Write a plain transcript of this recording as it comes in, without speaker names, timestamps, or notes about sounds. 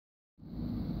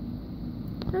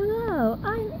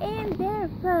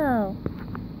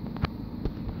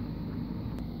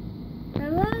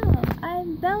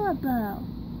I'm Bella Bow.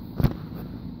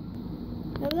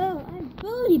 Hello, I'm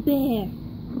Booty Bear.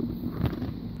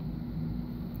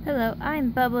 Hello,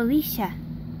 I'm Bubbleisha.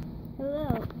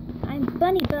 Hello, I'm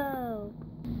Bunny Bow.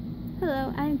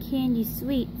 Hello, I'm Candy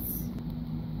Sweets.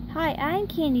 Hi, I'm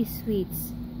Candy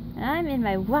Sweets, and I'm in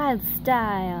my wild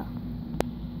style.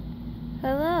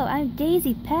 Hello, I'm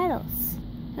Daisy Petals.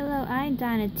 Hello, I'm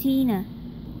Donatina.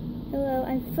 Hello,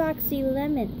 I'm Foxy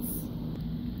Lemons.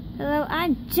 Hello,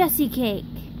 I'm Jessie Cake.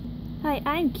 Hi,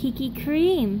 I'm Kiki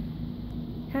Cream.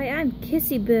 Hi, I'm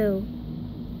Kissy Boo.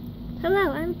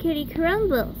 Hello, I'm Kitty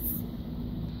Crumbles.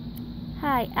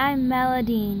 Hi, I'm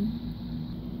Melodine.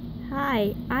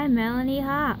 Hi, I'm Melanie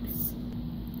Hops.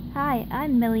 Hi,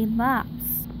 I'm Millie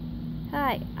Mops.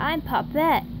 Hi, I'm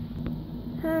Poppette.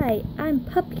 Hi, I'm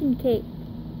Pumpkin Cake.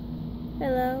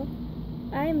 Hello,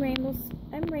 I'm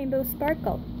Rainbow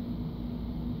Sparkle.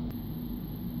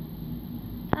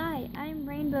 Hi, I'm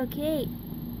Rainbow Kate.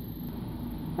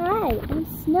 Hi, I'm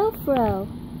Snowfro.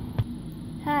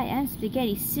 Hi, I'm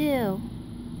Spaghetti Sue.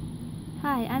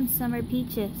 Hi, I'm Summer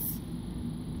Peaches.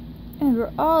 And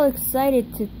we're all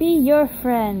excited to be your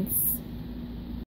friends.